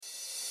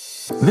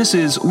This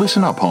is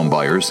Listen Up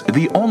Homebuyers,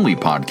 the only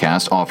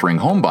podcast offering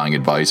home buying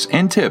advice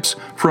and tips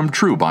from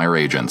true buyer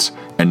agents.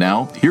 And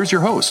now, here's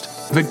your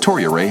host,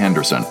 Victoria Ray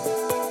Henderson.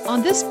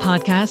 On this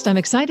podcast, I'm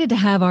excited to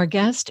have our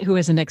guest who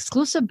is an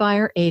exclusive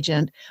buyer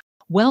agent.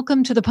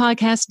 Welcome to the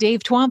podcast, Dave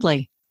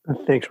Twombly.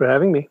 Thanks for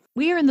having me.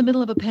 We are in the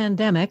middle of a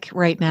pandemic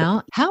right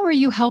now. How are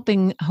you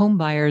helping home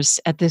buyers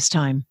at this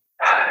time?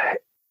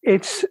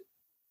 It's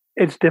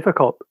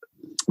difficult,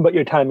 but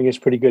your timing is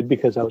pretty good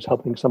because I was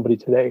helping somebody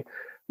today.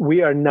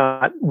 We are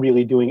not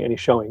really doing any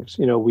showings.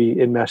 You know, we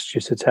in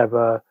Massachusetts have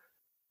a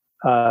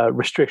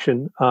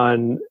restriction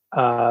on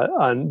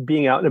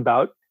being out and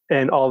about.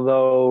 And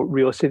although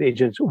real estate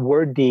agents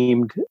were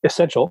deemed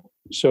essential,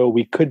 so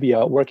we could be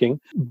out working,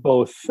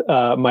 both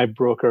my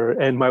broker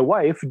and my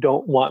wife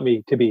don't want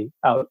me to be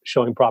out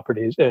showing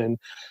properties. And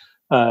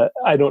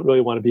I don't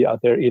really want to be out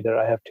there either.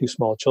 I have two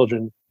small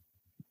children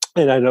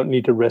and I don't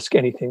need to risk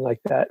anything like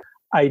that.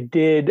 I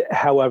did,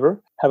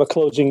 however, have a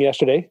closing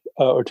yesterday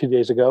or 2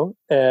 days ago,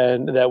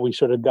 and that we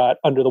sort of got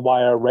under the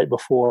wire right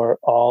before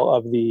all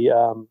of the,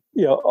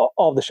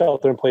 all the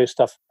shelter-in-place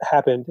stuff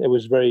happened. It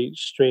was very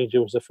strange. It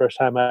was the first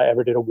time I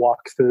ever did a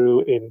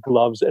walkthrough in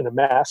gloves and a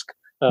mask.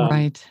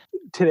 Right.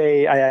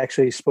 Today, I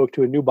actually spoke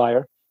to a new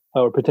buyer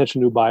or potential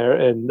new buyer,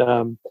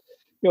 and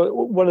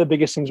one of the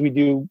biggest things we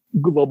do,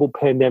 global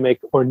pandemic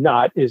or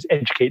not, is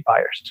educate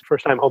buyers,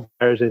 first-time home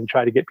buyers, and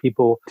try to get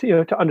people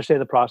to understand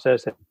the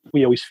process. And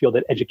we always feel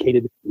that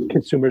educated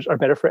consumers are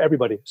better for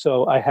everybody.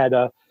 So I had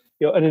an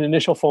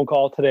initial phone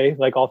call today,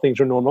 like all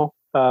things are normal,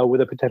 with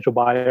a potential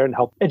buyer, and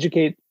help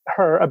educate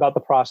her about the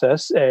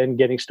process and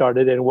getting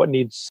started and what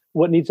needs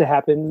to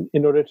happen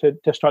in order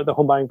to start the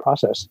home buying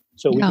process.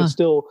 So we can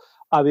still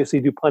obviously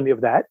do plenty of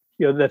that.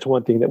 That's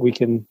one thing that we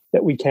can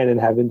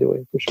and have been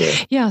doing for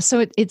sure. Yeah.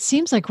 So it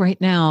seems like right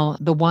now,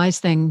 the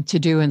wise thing to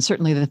do, and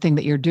certainly the thing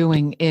that you're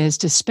doing, is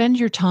to spend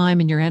your time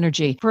and your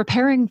energy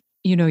preparing,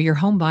 your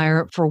home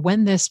buyer for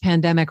when this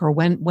pandemic or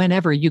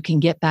whenever you can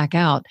get back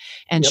out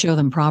and show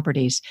them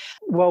properties.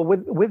 Well,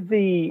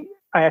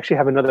 I actually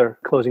have another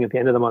closing at the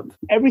end of the month.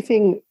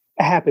 Everything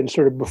happened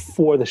sort of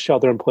before the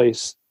shelter in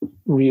place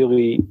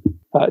really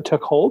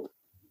took hold.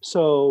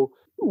 So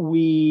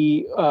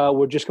we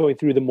were just going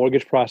through the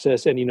mortgage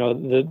process, and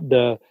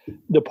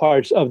the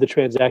parts of the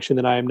transaction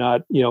that I am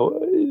not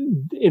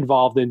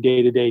involved in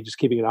day to day, just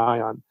keeping an eye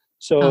on.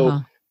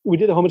 So we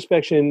did the home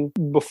inspection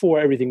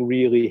before everything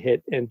really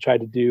hit, and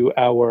tried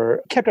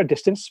to kept our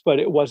distance, but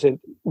it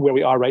wasn't where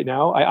we are right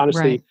now. I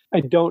honestly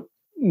I don't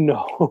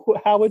know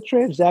how a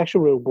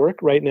transaction will work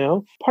right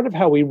now. Part of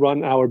how we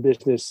run our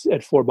business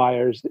at For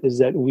Buyers is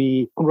that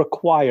we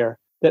require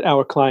that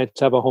our clients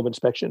have a home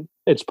inspection.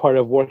 It's part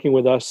of working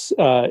with us.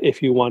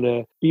 If you want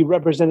to be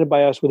represented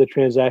by us with a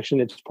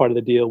transaction, it's part of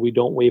the deal. We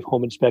don't waive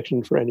home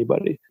inspection for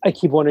anybody. I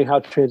keep wondering how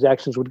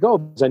transactions would go,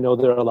 because I know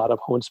there are a lot of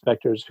home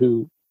inspectors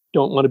who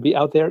don't want to be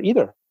out there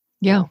either.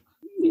 Yeah.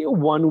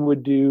 One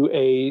would do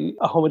a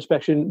home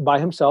inspection by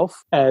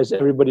himself, as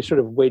everybody sort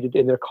of waited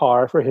in their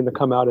car for him to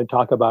come out and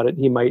talk about it.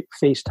 He might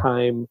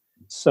FaceTime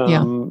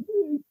some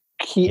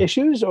key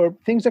issues or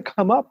things that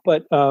come up,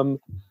 but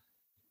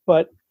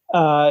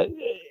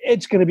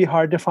it's going to be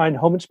hard to find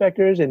home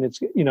inspectors, and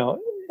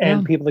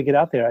people to get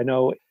out there. I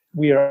know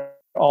we are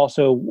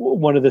also,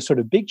 one of the sort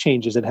of big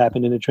changes that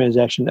happened in the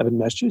transaction of in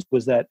Massachusetts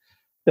was that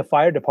the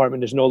fire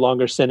department is no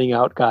longer sending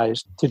out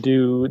guys to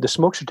do the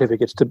smoke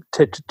certificates to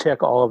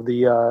check all of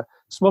the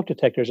smoke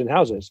detectors in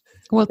houses.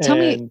 Well, tell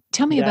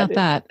me about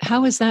that.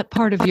 How is that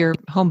part of your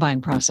home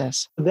buying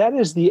process? That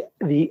is the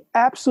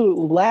absolute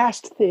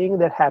last thing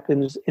that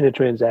happens in a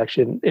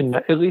transaction,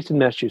 at least in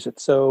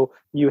Massachusetts. So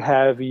you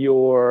have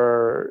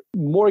your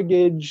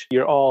mortgage,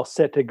 you're all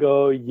set to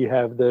go, you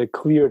have the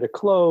clear to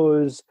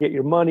close, get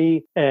your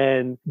money,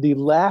 and the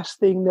last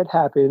thing that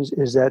happens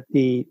is that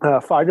the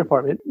fire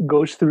department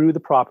goes through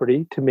the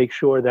property to make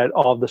sure that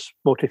all the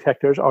smoke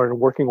detectors are in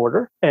working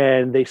order,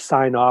 and they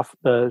sign off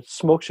the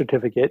smoke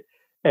certificate.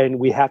 And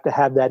we have to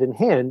have that in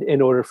hand in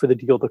order for the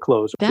deal to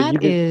close.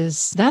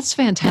 That's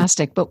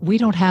fantastic, but we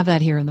don't have that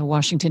here in the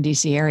Washington,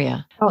 D.C.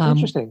 area. Oh,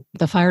 interesting.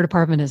 The fire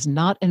department is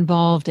not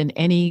involved in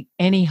any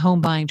home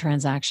buying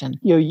transaction.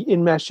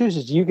 In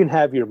Massachusetts, you can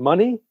have your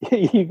money,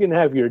 you can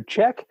have your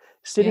check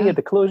sitting at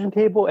the closing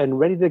table and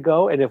ready to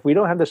go. And if we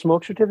don't have the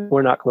smoke certificate,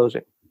 we're not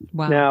closing.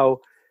 Wow. Now,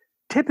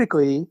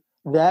 typically,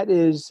 that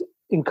is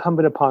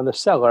incumbent upon the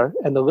seller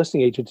and the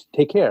listing agent to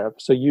take care of.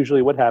 So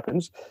usually what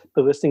happens,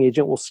 the listing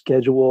agent will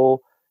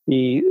schedule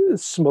the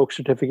smoke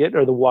certificate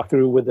or the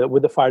walkthrough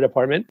with the fire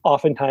department.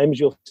 Oftentimes,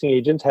 your listing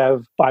agents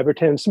have 5 or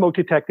 10 smoke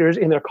detectors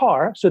in their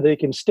car, so they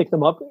can stick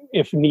them up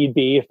if need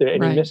be, if there are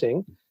any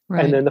missing.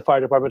 Right. And then the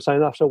fire department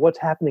signs off. So what's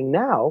happening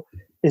now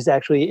is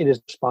actually it is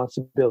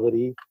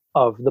responsibility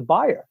of the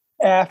buyer.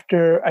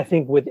 After, I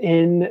think,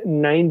 within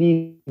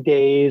 90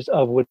 days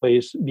of what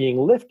is being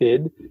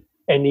lifted,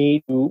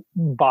 any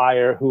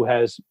buyer who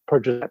has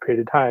purchased that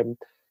period of time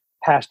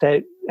has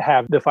to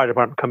have the fire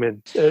department come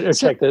in or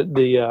check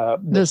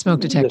the smoke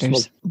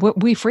detectors.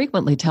 We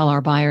frequently tell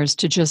our buyers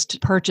to just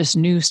purchase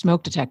new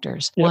smoke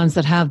detectors, ones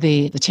that have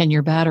the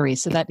 10-year battery,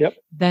 so that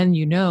then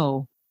you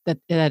know that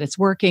it's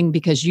working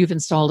because you've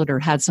installed it or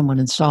had someone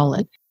install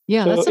it.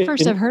 Yeah, so that's the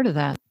first I've heard of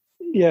that.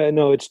 Yeah,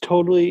 no, it's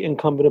totally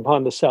incumbent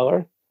upon the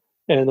seller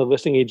and the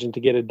listing agent to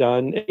get it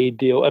done, a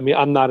deal. I mean,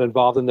 I'm not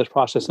involved in this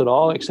process at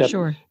all, except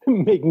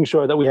making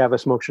sure that we have a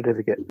smoke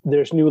certificate.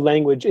 There's new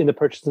language in the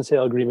purchase and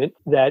sale agreement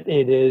that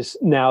it is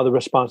now the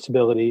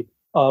responsibility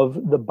of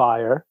the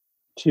buyer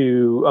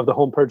of the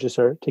home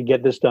purchaser to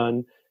get this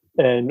done.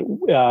 And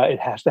it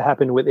has to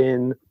happen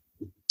within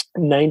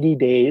 90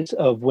 days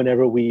of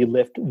whenever we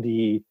lift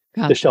the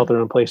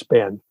shelter-in-place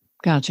ban.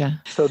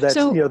 Gotcha. So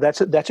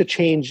that's a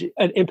change,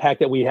 an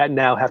impact that we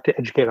now have to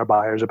educate our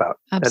buyers about.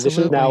 Absolutely. And this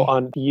is now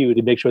on you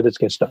to make sure this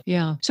gets done.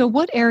 Yeah. So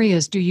what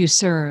areas do you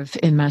serve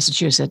in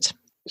Massachusetts?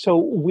 So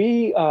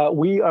we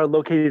are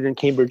located in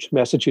Cambridge,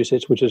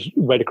 Massachusetts, which is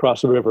right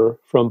across the river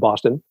from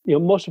Boston.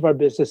 Most of our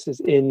business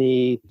is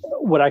in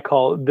what I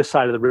call this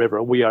side of the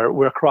river.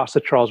 We're across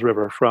the Charles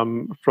River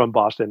from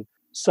Boston.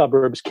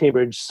 Suburbs,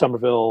 Cambridge,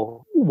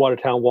 Somerville,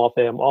 Watertown,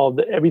 Waltham,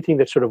 everything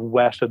that's sort of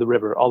west of the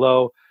river.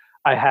 Although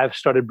I have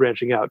started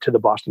branching out to the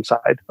Boston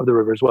side of the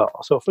river as well.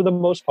 So for the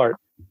most part,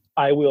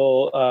 I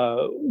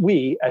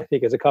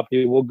think as a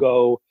company will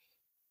go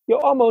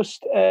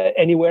almost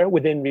anywhere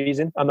within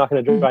reason. I'm not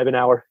going to drive an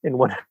hour in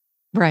one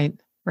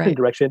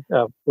direction.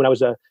 When I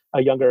was a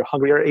younger,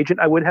 hungrier agent,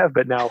 I would have,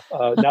 but now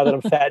that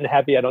I'm fat and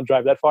happy, I don't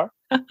drive that far.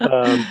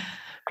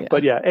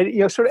 But yeah,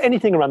 and, sort of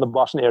anything around the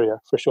Boston area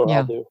for sure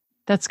I'll do.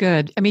 That's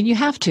good. I mean, you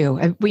have to.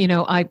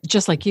 I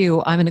just like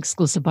you, I'm an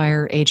exclusive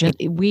buyer agent.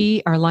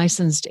 We are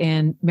licensed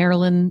in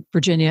Maryland,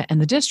 Virginia,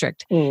 and the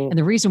district. And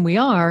the reason we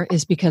are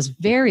is because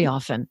very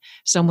often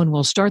someone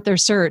will start their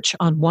search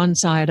on one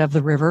side of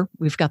the river.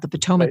 We've got the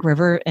Potomac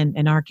River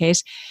in our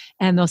case.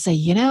 And they'll say,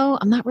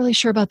 I'm not really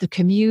sure about the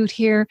commute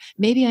here.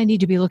 Maybe I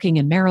need to be looking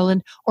in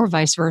Maryland or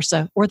vice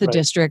versa, or the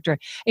district, or,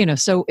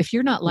 so if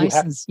you're not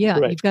licensed,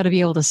 you've got to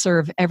be able to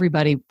serve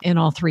everybody in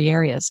all three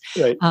areas.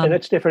 Right. And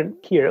that's different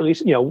here. At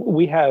least,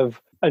 we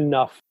have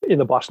enough in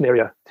the Boston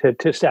area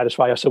to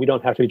satisfy us, so we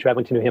don't have to be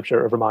traveling to New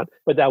Hampshire or Vermont.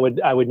 But I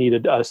would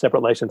need a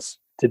separate license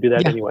to do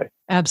that anyway.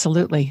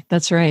 Absolutely.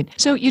 That's right.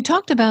 So you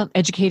talked about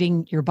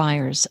educating your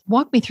buyers.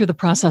 Walk me through the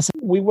process.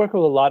 We work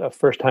with a lot of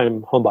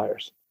first-time home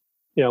buyers.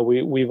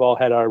 We've all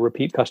had our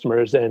repeat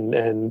customers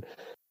and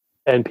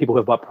people who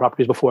have bought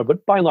properties before,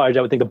 but by and large,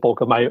 I would think the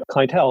bulk of my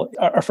clientele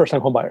are first-time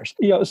home buyers.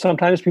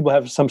 Sometimes people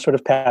have some sort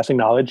of passing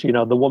knowledge.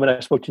 The woman I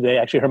spoke to today,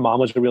 actually, her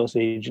mom was a real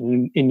estate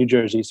agent in New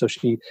Jersey, so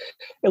she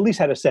at least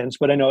had a sense.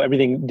 But I know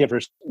everything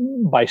differs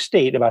by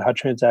state about how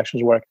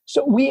transactions work.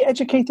 So we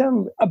educate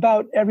them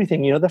about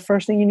everything. The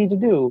first thing you need to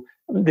do.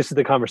 This is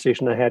the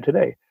conversation I had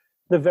today.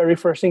 The very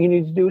first thing you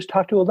need to do is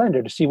talk to a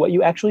lender to see what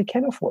you actually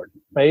can afford.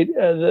 Right?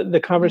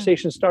 The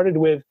conversation started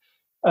with,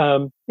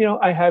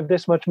 I have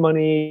this much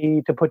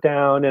money to put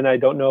down and I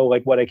don't know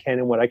what I can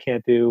and what I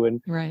can't do. And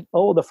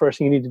the first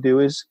thing you need to do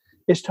is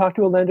talk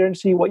to a lender and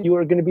see what you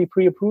are going to be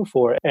pre-approved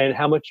for and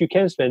how much you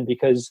can spend,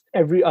 because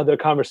every other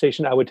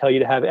conversation I would tell you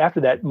to have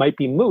after that might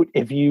be moot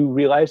if you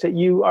realize that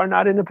you are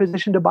not in a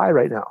position to buy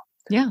right now.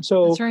 Yeah,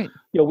 so that's right.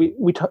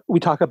 We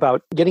talk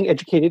about getting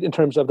educated in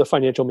terms of the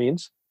financial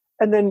means.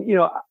 And then,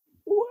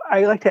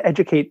 I like to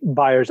educate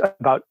buyers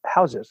about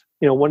houses.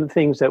 One of the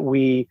things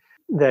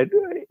that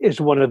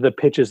is one of the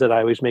pitches that I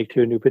always make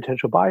to a new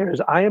potential buyer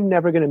is I am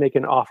never going to make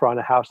an offer on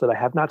a house that I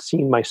have not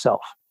seen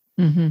myself.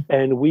 Mm-hmm.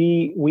 And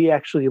we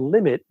actually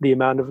limit the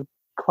amount of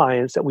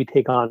clients that we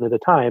take on at a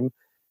time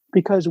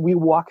because we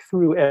walk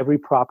through every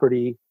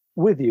property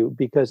with you,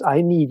 because I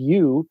need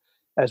you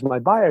as my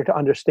buyer to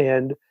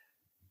understand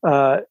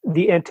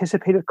the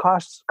anticipated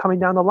costs coming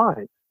down the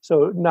line.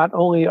 So not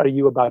only are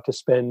you about to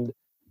spend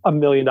 $1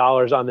 million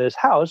on this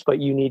house, but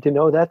you need to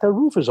know that the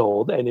roof is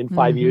old, and in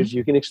 5 years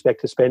you can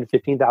expect to spend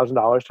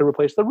 $15,000 to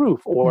replace the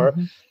roof, or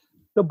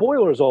the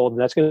boiler is old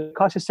and that's going to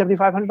cost you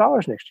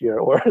 $7,500 next year,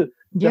 or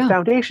the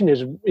foundation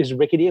is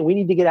rickety and we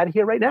need to get out of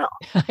here right now.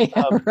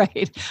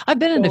 Right. I've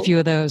been in a few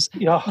of those.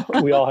 We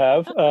all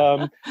have.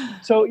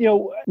 So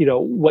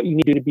what you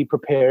need to be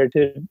prepared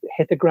to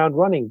hit the ground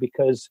running,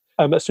 because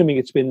I'm assuming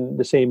it's been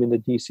the same in the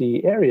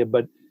DC area,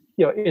 but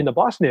in the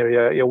Boston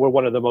area, we're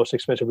one of the most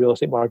expensive real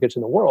estate markets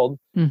in the world.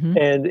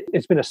 And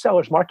it's been a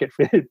seller's market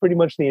for pretty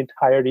much the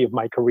entirety of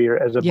my career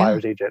as a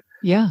buyer's agent.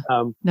 Yeah.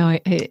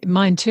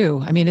 Mine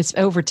too. I mean, it's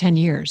over 10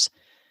 years.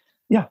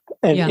 Yeah.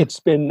 And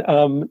it's been,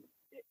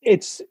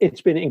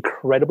 it's been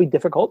incredibly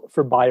difficult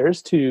for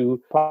buyers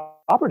to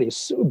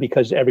properties,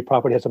 because every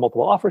property has a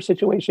multiple offer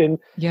situation.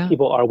 Yeah.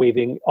 People are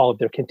waiving all of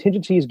their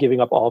contingencies, giving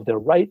up all of their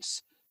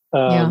rights.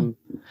 And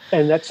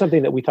that's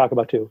something that we talk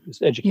about too,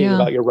 is educating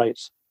about your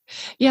rights.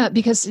 Yeah,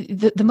 because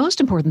the most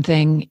important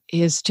thing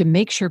is to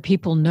make sure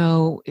people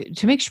know,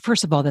 to make sure,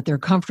 first of all, that they're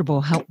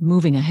comfortable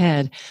moving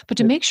ahead, but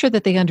to make sure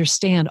that they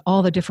understand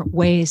all the different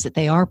ways that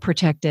they are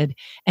protected.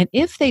 And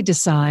if they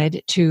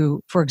decide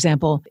to, for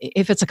example,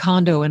 if it's a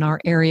condo in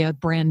our area,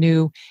 brand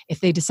new,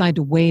 if they decide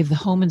to waive the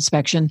home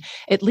inspection,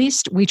 at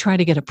least we try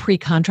to get a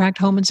pre-contract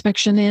home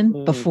inspection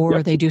in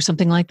before they do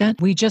something like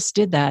that. We just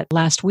did that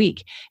last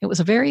week. It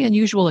was a very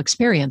unusual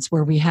experience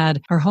where we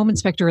had our home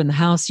inspector in the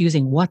house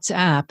using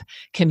WhatsApp,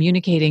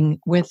 communicating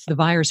with the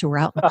buyers who were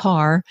out in the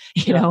car.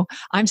 You know,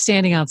 I'm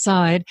standing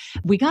outside.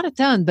 We got it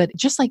done, but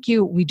just like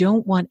you, we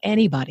don't want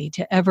anybody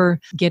to ever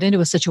get into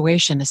a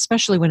situation,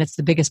 especially when it's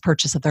the biggest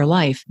purchase of their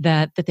life,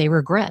 that they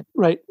regret.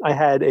 Right. I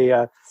had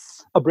a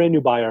brand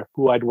new buyer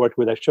who I'd worked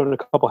with. I've shown a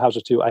couple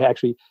houses to. I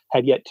actually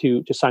had yet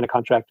to sign a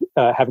contract.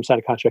 Haven't signed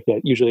a contract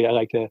yet. Usually, I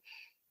like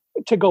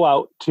to go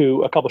out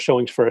to a couple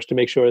showings first to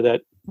make sure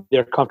that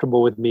they're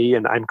comfortable with me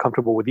and I'm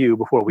comfortable with you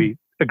before we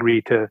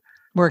agree to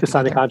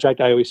sign the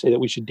contract. I always say that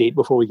we should date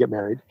before we get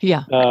married.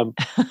 Yeah.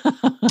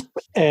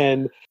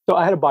 And so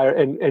I had a buyer,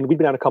 and we'd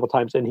been out a couple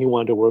times, and he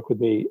wanted to work with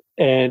me.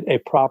 And a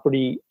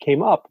property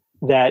came up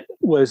that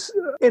was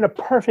in a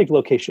perfect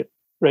location,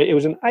 right? It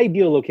was an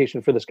ideal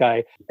location for this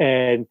guy,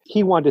 and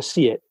he wanted to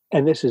see it.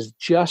 And this is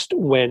just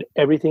when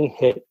everything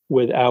hit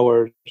with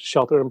our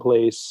shelter in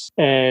place,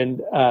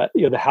 and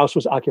the house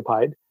was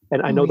occupied.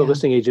 And I know the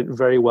listing agent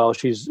very well.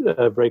 She's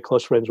very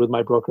close friends with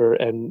my broker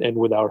and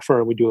with our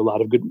firm. We do a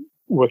lot of good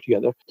work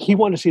together. He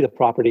wanted to see the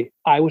property.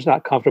 I was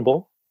not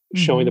comfortable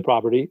showing the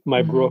property.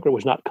 My broker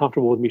was not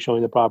comfortable with me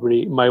showing the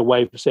property. My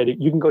wife said,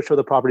 you can go show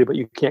the property, but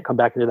you can't come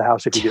back into the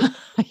house if you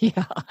do.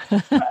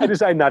 I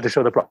decided not to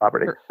show the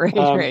property.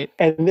 Right.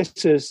 And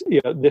this is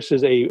a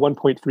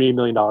 $1.3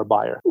 million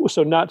buyer.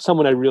 So not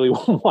someone I really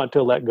want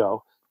to let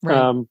go.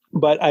 Right.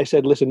 But I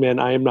said, listen, man,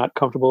 I am not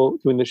comfortable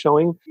doing the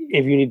showing.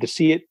 If you need to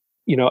see it,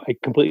 I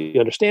completely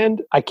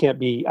understand. I can't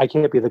be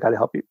the guy to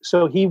help you.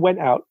 So he went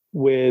out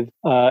with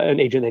an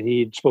agent that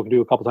he'd spoken to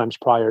a couple times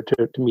prior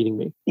to meeting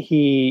me.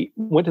 He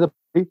went to the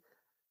party.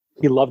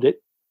 He loved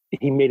it.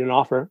 He made an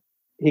offer.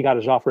 He got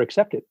his offer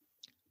accepted.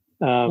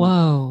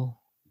 Whoa!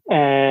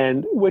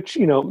 And which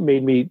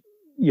made me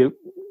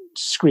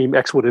scream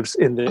expletives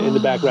in the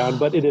background.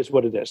 But it is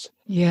what it is.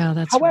 Yeah,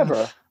 that's.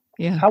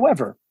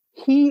 However,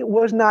 he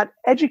was not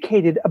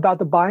educated about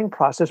the buying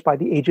process by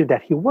the agent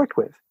that he worked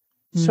with.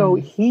 So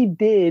he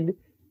did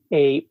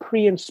a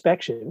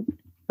pre-inspection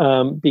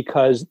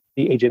because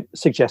the agent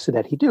suggested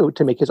that he do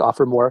to make his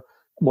offer more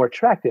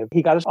attractive.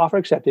 He got his offer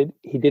accepted.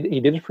 He did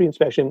his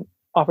pre-inspection,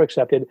 offer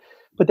accepted,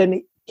 but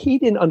then he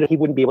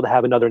wouldn't be able to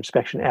have another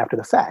inspection after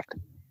the fact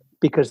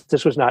because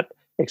this was not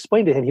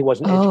explained to him. He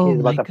wasn't educated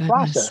about the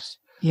process.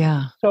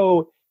 Yeah.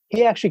 So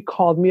he actually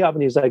called me up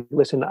and he's like,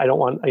 listen, I don't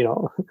want,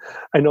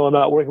 I know I'm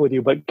not working with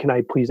you, but can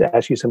I please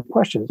ask you some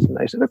questions? And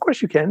I said, of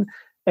course you can.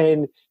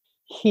 And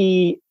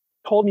he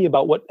told me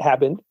about what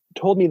happened,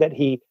 told me that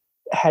he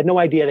had no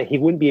idea that he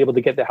wouldn't be able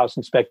to get the house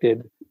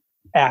inspected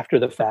after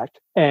the fact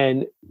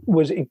and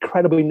was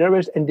incredibly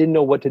nervous and didn't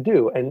know what to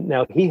do. And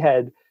now he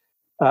had,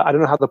 I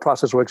don't know how the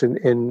process works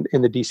in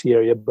the DC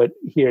area, but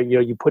here,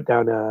 you put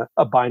down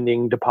a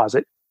binding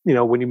deposit,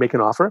 when you make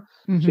an offer.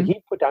 Mm-hmm. So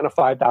he put down a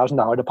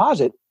 $5,000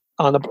 deposit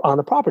on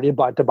the property to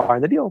buy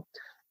the deal.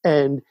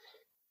 And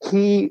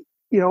he,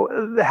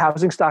 the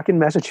housing stock in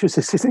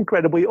Massachusetts is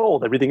incredibly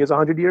old. Everything is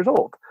 100 years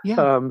old.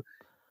 Yeah.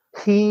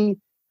 He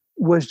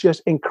was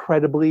just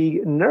incredibly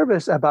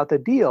nervous about the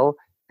deal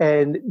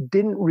and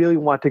didn't really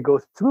want to go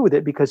through with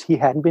it because he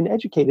hadn't been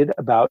educated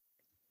about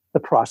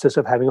the process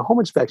of having a home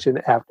inspection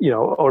after,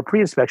 or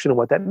pre-inspection and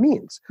what that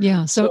means.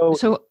 Yeah.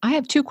 So I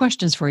have two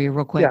questions for you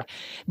real quick. Yeah.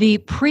 The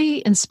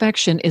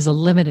pre-inspection is a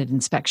limited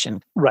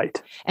inspection.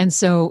 Right. And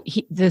so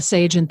this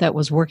agent that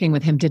was working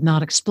with him did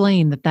not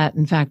explain that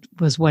in fact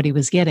was what he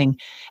was getting.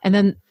 And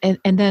then,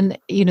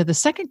 the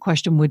second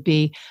question would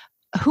be,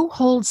 who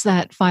holds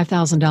that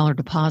 $5,000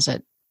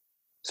 deposit?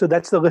 So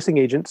that's the listing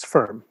agent's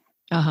firm.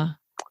 Uh-huh.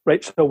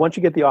 Right. So once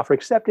you get the offer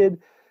accepted,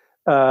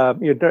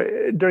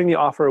 during the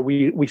offer,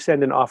 we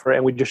send an offer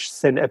and we just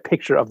send a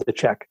picture of the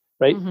check,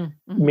 right?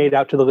 Mm-hmm. Made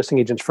out to the listing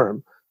agent's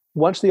firm.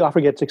 Once the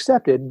offer gets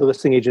accepted, the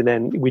listing agent,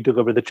 then we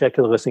deliver the check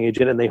to the listing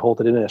agent and they hold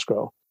it in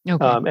escrow.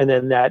 Okay. And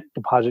then that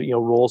deposit,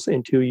 rolls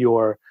into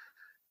your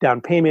down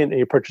payment and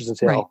your purchase and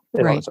sale.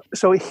 Right.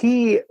 So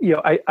he,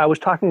 I was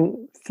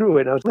talking through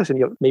it and I was,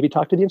 listen, maybe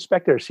talk to the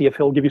inspector, see if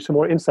he'll give you some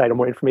more insight or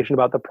more information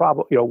about the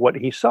problem, what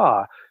he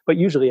saw. But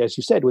usually, as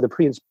you said, with a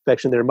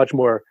pre-inspection, they're much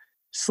more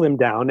slimmed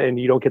down and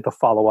you don't get the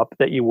follow-up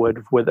that you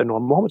would with a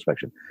normal home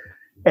inspection.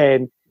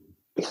 And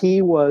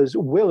he was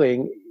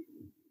willing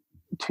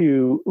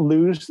to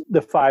lose the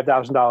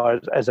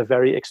 $5,000 as a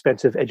very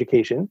expensive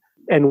education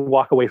and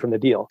walk away from the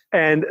deal.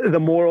 And the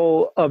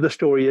moral of the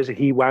story is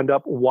he wound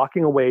up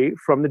walking away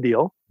from the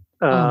deal.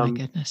 Oh my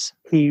goodness.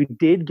 He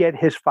did get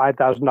his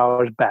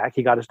 $5,000 back.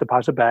 He got his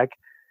deposit back.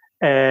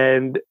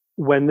 And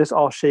when this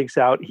all shakes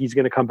out, he's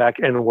going to come back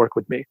and work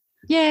with me.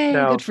 Yay,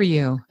 good for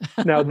you.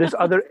 Now, this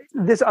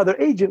other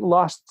agent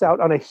lost out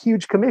on a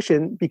huge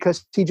commission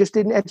because he just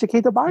didn't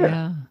educate the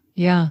buyer.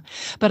 Yeah.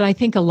 But I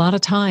think a lot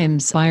of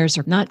times buyers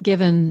are not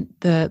given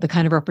the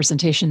kind of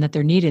representation that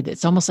they're needed.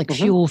 It's almost like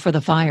fuel for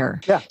the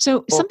fire. Yeah.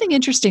 So something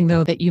interesting,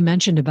 though, that you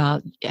mentioned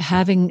about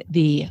having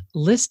the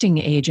listing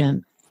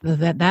agent,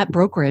 that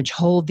brokerage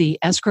hold the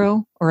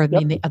escrow, or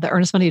the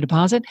earnest money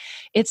deposit.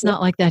 It's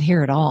not like that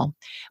here at all.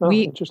 Oh,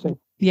 interesting.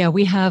 Yeah,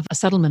 we have a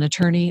settlement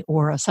attorney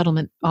or a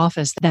settlement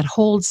office that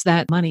holds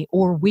that money,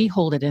 or we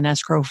hold it in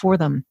escrow for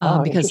them.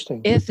 Because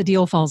if the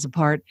deal falls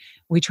apart,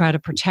 we try to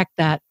protect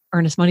that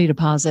earnest money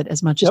deposit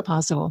as much as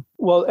possible.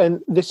 Well,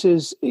 and this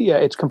is,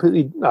 it's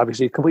completely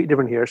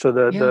different here. So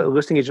the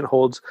listing agent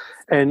holds,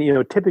 and,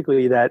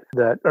 typically that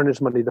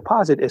earnest money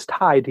deposit is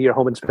tied to your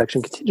home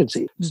inspection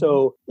contingency. Mm-hmm.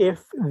 So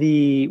if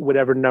the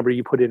whatever number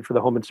you put in for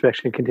the home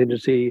inspection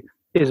contingency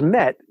is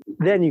met,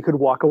 then you could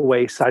walk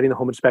away citing the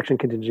home inspection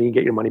contingency and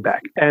get your money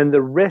back. And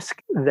the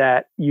risk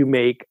that you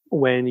make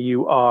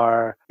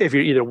if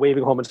you're either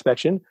waiving home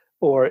inspection,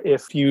 or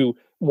if you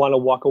want to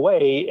walk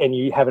away and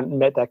you haven't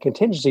met that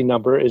contingency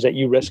number, is that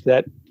you risk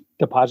that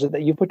deposit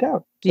that you put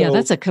down. So,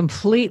 that's a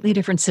completely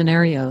different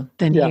scenario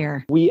than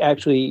here. We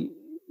actually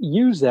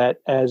use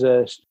that as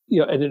an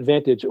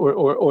advantage,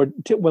 or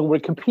when we're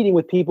competing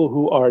with people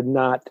who are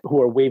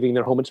waiving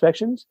their home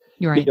inspections.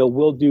 You're right.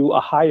 We'll do a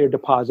higher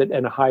deposit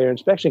and a higher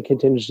inspection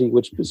contingency,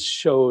 which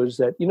shows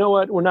that,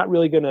 we're not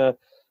really going to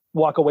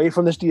walk away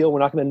from this deal. We're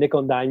not going to nickel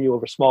and dime you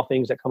over small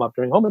things that come up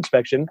during home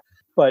inspection.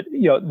 But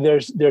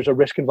there's a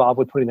risk involved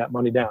with putting that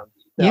money down.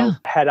 Now,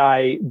 had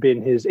I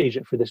been his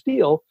agent for this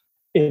deal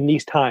in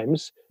these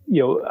times,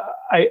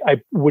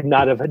 I would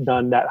not have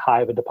done that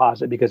high of a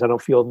deposit, because I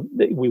don't feel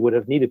that we would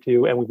have needed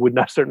to, and we would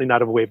certainly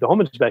not have waived the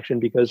home inspection,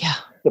 because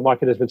the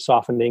market has been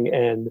softening,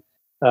 and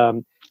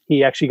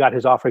he actually got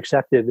his offer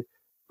accepted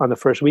on the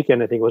first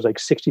weekend. I think it was like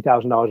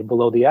 $60,000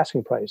 below the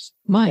asking price.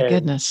 My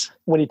goodness.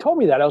 When he told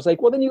me that, I was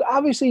like, well, then you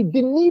obviously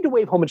didn't need to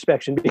waive home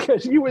inspection,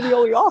 because you were the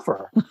only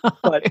offer.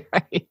 But,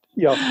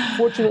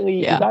 fortunately,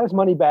 he got his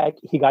money back.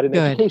 He got an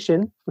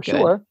education for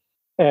sure,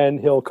 and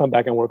he'll come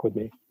back and work with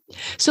me.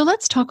 So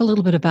let's talk a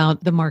little bit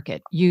about the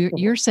market.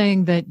 You're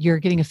saying that you're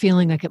getting a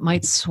feeling like it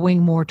might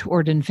swing more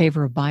toward in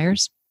favor of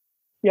buyers?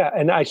 Yeah,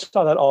 and I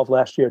saw that all of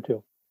last year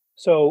too.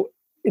 So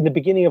in the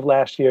beginning of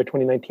last year,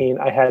 2019,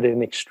 I had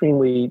an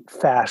extremely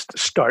fast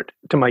start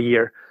to my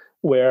year,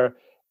 where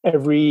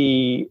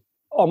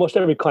almost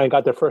every client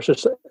got their first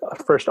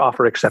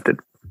offer accepted.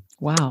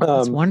 Wow,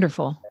 that's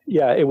wonderful.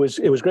 Yeah, it was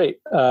great.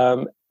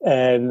 And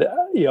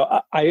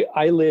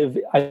I live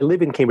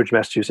in Cambridge,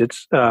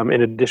 Massachusetts,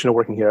 in addition to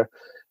working here,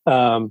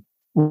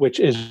 which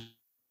is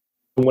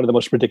one of the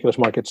most ridiculous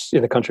markets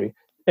in the country.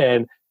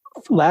 And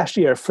last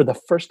year, for the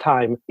first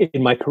time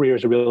in my career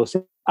as a real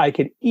estate, I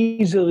could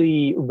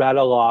easily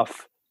rattle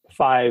off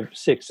 5,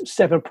 6,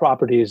 7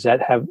 properties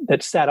that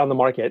sat on the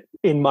market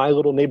in my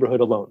little neighborhood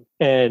alone.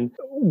 And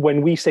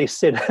when we say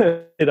sit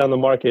on the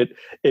market,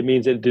 it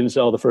means it didn't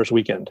sell the first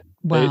weekend.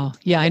 Wow. Right?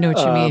 Yeah, I know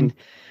what you mean.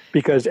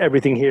 Because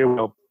everything here,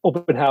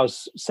 open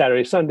house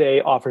Saturday,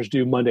 Sunday, offers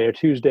due Monday or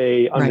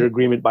Tuesday, under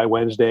agreement by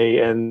Wednesday,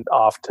 and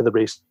off to the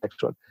race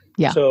next one.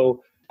 Yeah.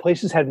 So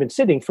places had been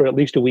sitting for at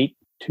least a week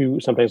to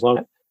sometimes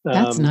longer.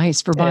 That's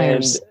nice for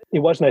buyers. And it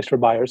was nice for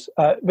buyers.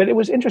 But it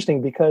was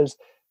interesting because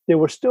there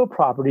were still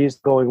properties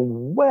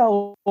going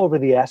well over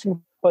the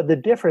asking. But the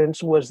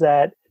difference was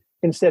that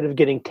instead of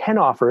getting 10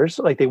 offers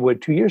like they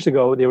would 2 years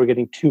ago, they were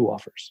getting 2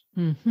 offers.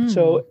 Mm-hmm.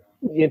 So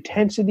the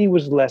intensity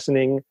was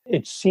lessening.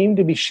 It seemed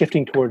to be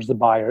shifting towards the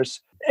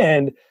buyers.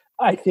 And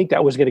I think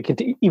that was going to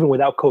continue, even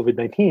without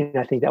COVID-19,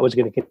 I think that was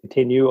going to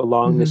continue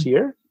along this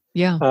year.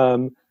 Yeah.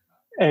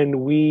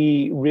 And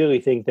we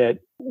really think that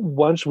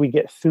once we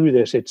get through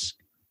this, it's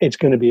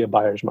going to be a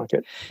buyer's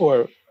market.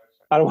 Or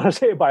I don't want to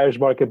say a buyer's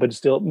market, but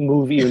still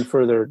move even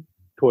further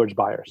towards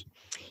buyers.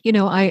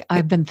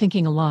 I've been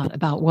thinking a lot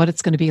about what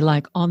it's going to be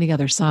like on the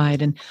other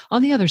side. And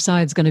on the other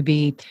side is going to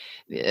be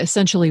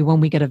essentially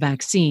when we get a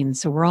vaccine.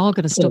 So we're all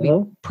going to still be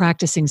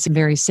practicing some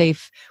very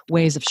safe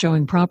ways of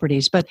showing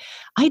properties. But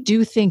I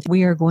do think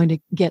we are going to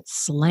get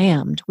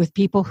slammed with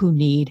people who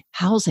need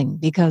housing,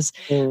 because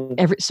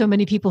so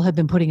many people have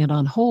been putting it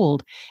on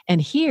hold. And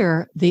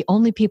here, the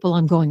only people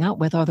I'm going out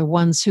with are the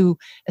ones who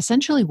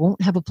essentially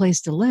won't have a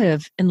place to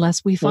live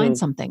unless we find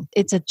something.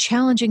 It's a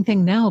challenging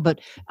thing now, but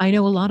I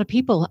know a lot of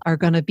people are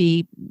going to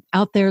be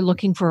out there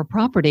looking for a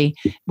property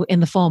in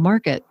the fall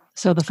market.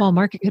 So the fall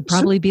market could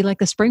probably be like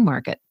the spring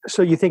market.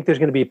 So you think there's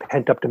going to be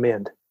pent-up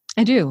demand?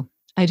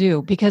 I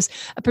do, because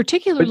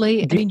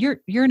particularly,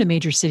 you're in a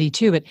major city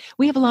too, but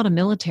we have a lot of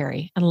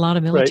military, and a lot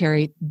of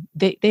military,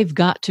 they've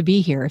got to be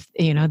here.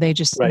 They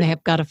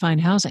have got to find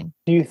housing.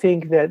 Do you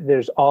think that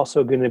there's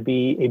also going to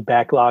be a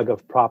backlog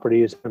of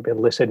properties that have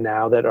been listed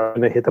now that are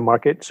going to hit the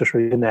market? So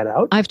should we that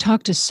out? I've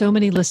talked to so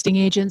many listing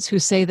agents who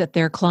say that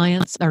their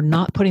clients are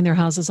not putting their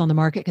houses on the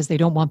market because they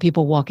don't want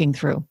people walking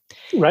through.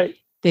 Right.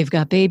 they've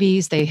got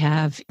babies, they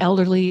have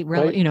elderly,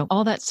 Right.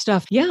 all that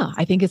stuff. Yeah,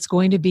 I think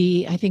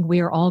I think we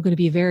are all going to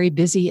be very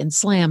busy and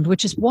slammed,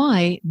 which is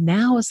why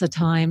now is the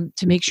time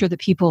to make sure that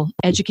people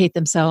educate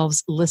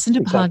themselves, listen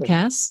to Exactly.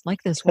 podcasts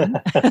like this one,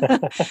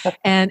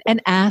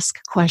 and ask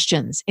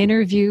questions.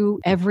 Interview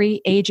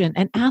every agent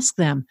and ask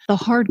them the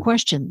hard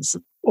questions.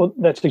 Well,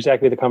 that's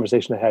exactly the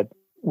conversation I had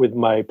with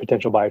my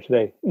potential buyer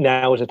today.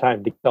 Now is the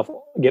time to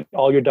get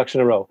all your ducks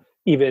in a row.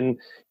 Even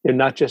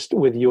not just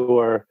with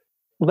your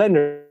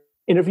lender,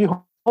 interview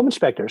home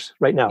inspectors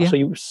right now. Yeah. So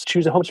you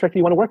choose a home inspector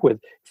you want to work with.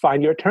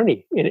 Find your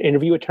attorney.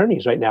 Interview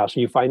attorneys right now. So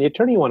you find the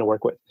attorney you want to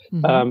work with.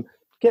 Mhm.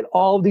 Get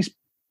all of these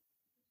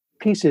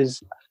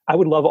pieces. I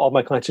would love all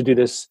my clients to do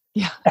this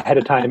Yeah. ahead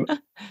of time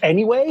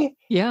anyway,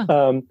 Yeah.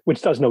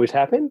 which doesn't always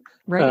happen.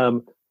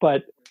 Right.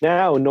 But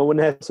now no one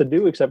has to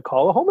do except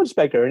call a home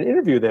inspector and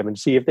interview them and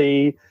see if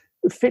they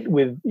fit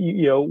with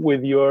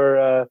with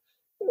your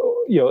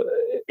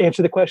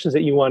answer the questions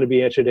that you want to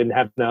be answered and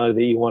have now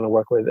that you want to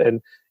work with,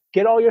 and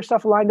get all your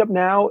stuff lined up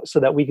now so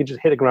that we can just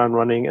hit the ground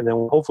running and then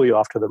hopefully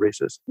off to the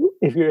races.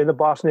 If you're in the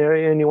Boston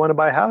area and you want to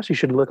buy a house, you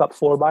should look up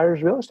 4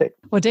 Buyers Real Estate.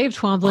 Well, Dave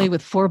Twombly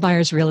with 4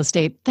 Buyers Real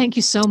Estate, thank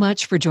you so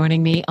much for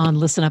joining me on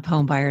Listen Up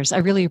Home Buyers. I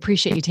really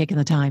appreciate you taking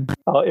the time.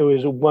 It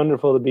was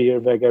wonderful to be here,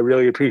 Veg. I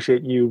really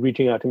appreciate you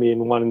reaching out to me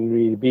and wanting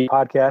me to be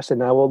on the podcast,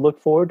 and I will look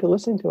forward to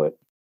listening to it.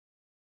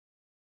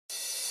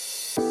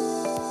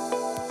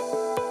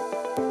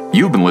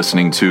 You've been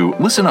listening to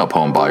Listen Up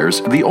Home Buyers,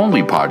 the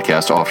only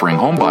podcast offering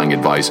home buying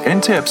advice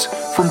and tips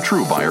from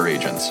true buyer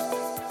agents.